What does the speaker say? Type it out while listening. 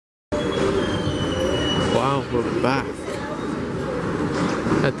while, we're back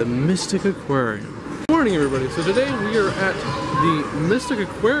at the Mystic Aquarium. Good morning, everybody. So today we are at the Mystic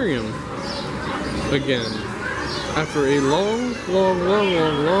Aquarium again. After a long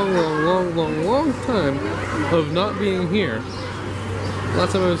time of not being here.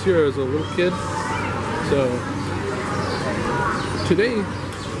 Last time I was here I was a little kid. So today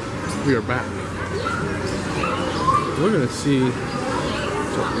we are back. We're gonna see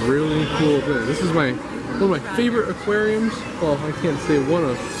some really cool things. This is one of my favorite aquariums. Well, I can't say one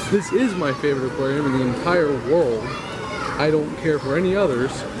of. This is my favorite aquarium in the entire world. I don't care for any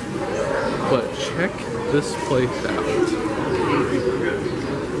others. But check this place out.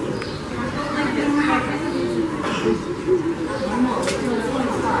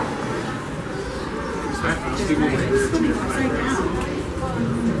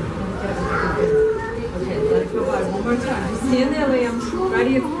 Okay, let's go by one more time. Just stand there, Liam.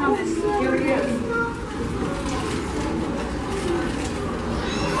 Ready to come. Here it is.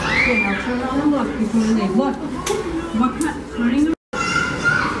 Okay, now turn around and look before you leave. Look. What kind? Turning.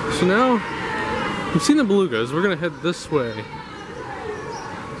 So now, we've seen the belugas. We're gonna head this way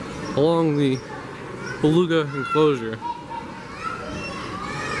along the beluga enclosure.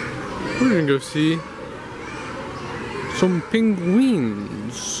 We're gonna go see some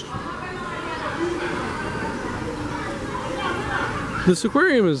penguins. This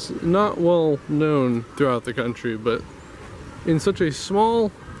aquarium is not well known throughout the country, but in such a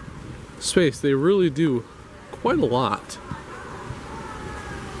small space, they really do quite a lot.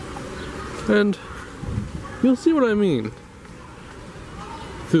 And you'll see what I mean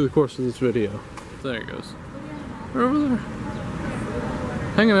through the course of this video. There it goes. They're over there.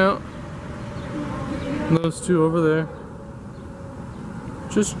 Hanging out. And those two over there.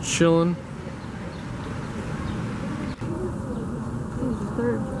 Just chilling.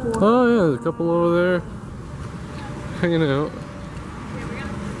 Oh yeah, there's a couple over there. Hanging out.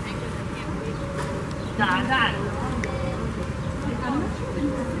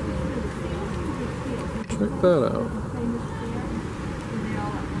 Check that out.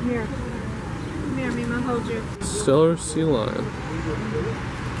 Here. Come here, Mima, hold you. Stellar sea lion.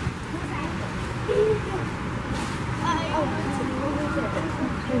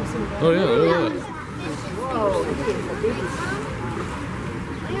 Oh yeah, look at that.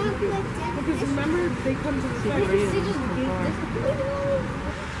 Because remember, they come to the aquarium.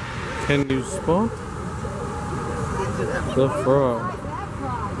 Can you spot the frog?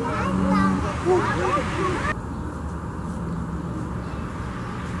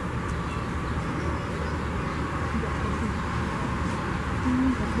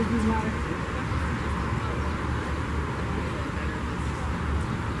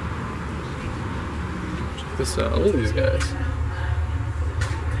 Check this out. Look at these guys.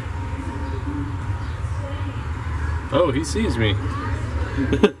 Oh, he sees me.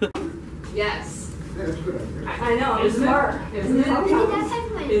 Yes. I know, it's her. Isn't it?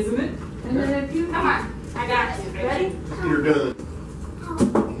 Isn't it? And then if you come on, I got you. Ready? You're done.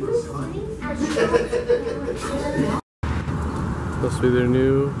 Must be their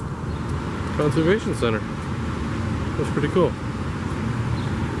new conservation center. That's pretty cool.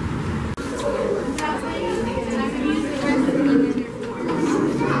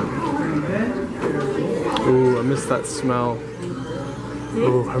 Ooh, I miss that smell.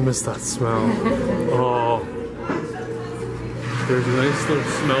 Oh, I miss that smell. Oh. There's a nice little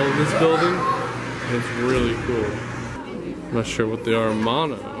smell in this building, and it's really cool. I'm not sure what they are.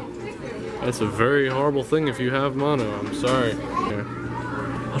 Mono. That's a very horrible thing if you have mono. I'm sorry. Here.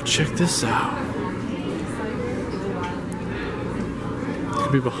 I'll check this out. It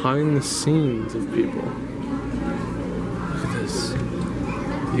could be behind the scenes of people. Look at this.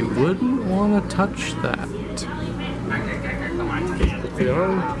 You wouldn't want to touch that. They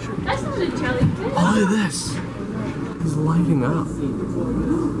are. That's not a jellyfish. Oh, look at this. It's lighting up.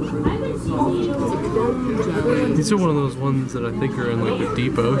 These are one of those ones that I think are in like the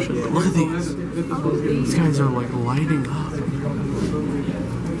deep ocean. Look at these. These guys are like lighting up.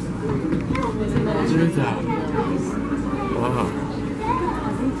 Look at that. Wow.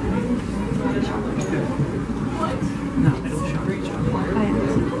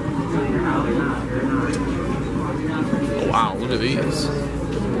 Wow, look at these.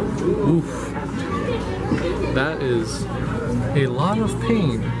 Oof. That is a lot of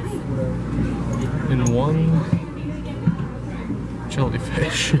pain in one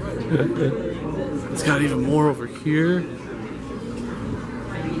jellyfish. It's got even more over here.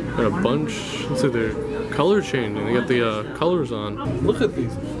 Got a bunch. Looks like they're color changing. They got the colors on. Look at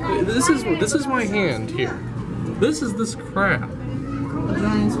these. This is my hand here. This is this crab.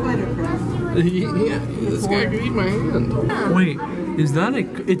 Giant spider crab. Yeah, this guy could eat my hand. Wait, is that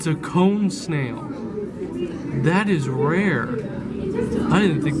it's a cone snail? That is rare. I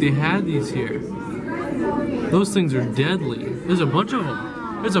didn't think they had these here. Those things are deadly. There's a bunch of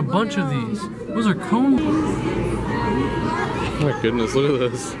them. There's a bunch of these. Those are cone. Oh my goodness, look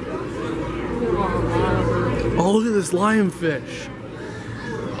at this. Oh, look at this lionfish.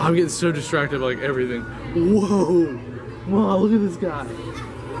 I'm getting so distracted by like everything. Whoa. Wow, look at this guy.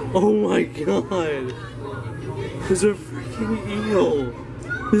 Oh my god. There's a freaking eel.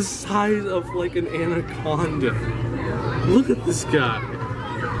 The size of like an anaconda. Look at this guy.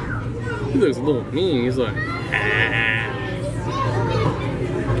 He looks a little mean. He's like,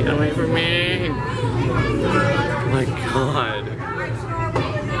 get away from me. My god.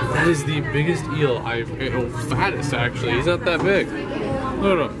 That is the biggest eel fattest actually. He's not that big.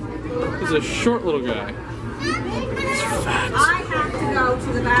 No. He's a short little guy. He's fat. I have to go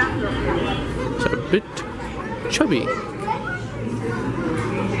to the bathroom. It's a bit chubby.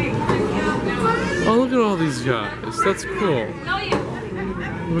 Oh, look at all these guys. That's cool.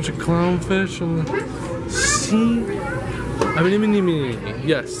 A bunch of clownfish and sea anemone.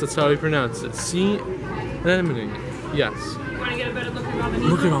 Yes, that's how we pronounce it. Sea anemone. Yes.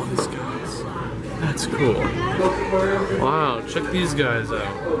 Look at all these guys. That's cool. Wow, check these guys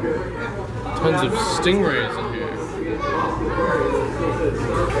out. Tons of stingrays in here.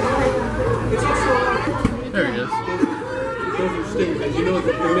 There he is. Those are stingrays. You know what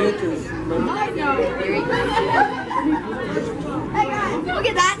the mantas. Look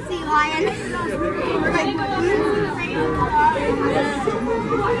at that sea lion.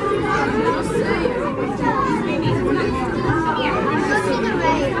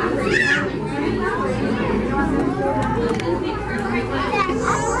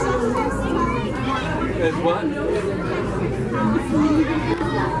 As what?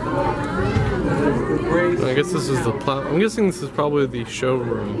 I guess this is the I'm guessing this is probably the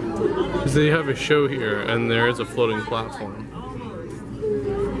showroom. Because they have a show here and there is a floating platform.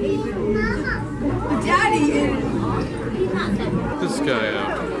 Daddy is. This guy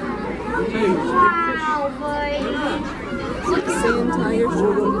out. Wow, boy. Look at the entire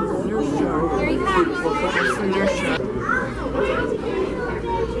show. Here he comes.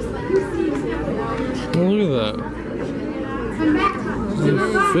 Oh, look at that.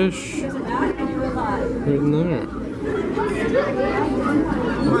 There's a fish right in there.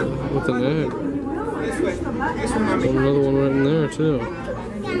 With an egg. Another one right in there too.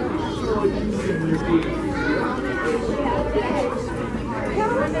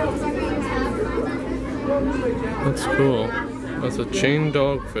 That's cool. That's a chain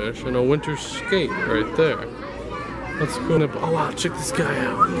dogfish and a winter skate right there. That's cool. Oh wow, check this guy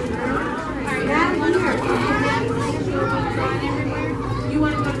out.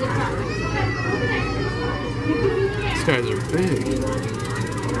 These guys are big.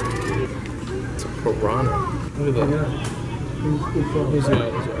 It's a piranha. Look at that. These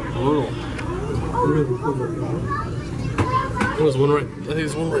guys are brutal. There's one right. I think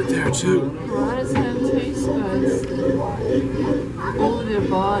there's one right there too. Piranhas have taste buds over their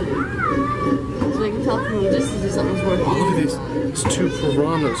body, so they can tell from a distance if something's worth Oh, look at eating. these. There's two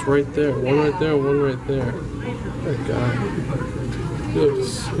piranhas right there. One right there, one right there. That guy. He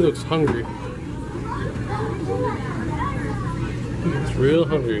looks hungry. He's real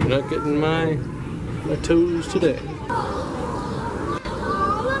hungry. Not getting my toes today.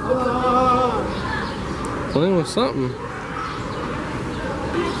 Playing with something.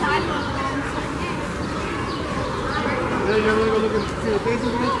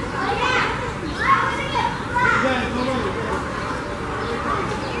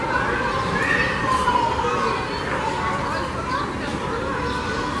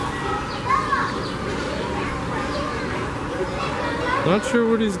 Not sure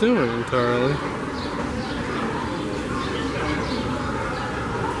what he's doing entirely.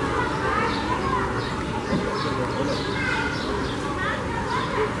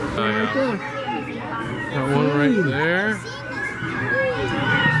 Got one right there.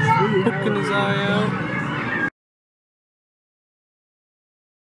 Poking his eye out.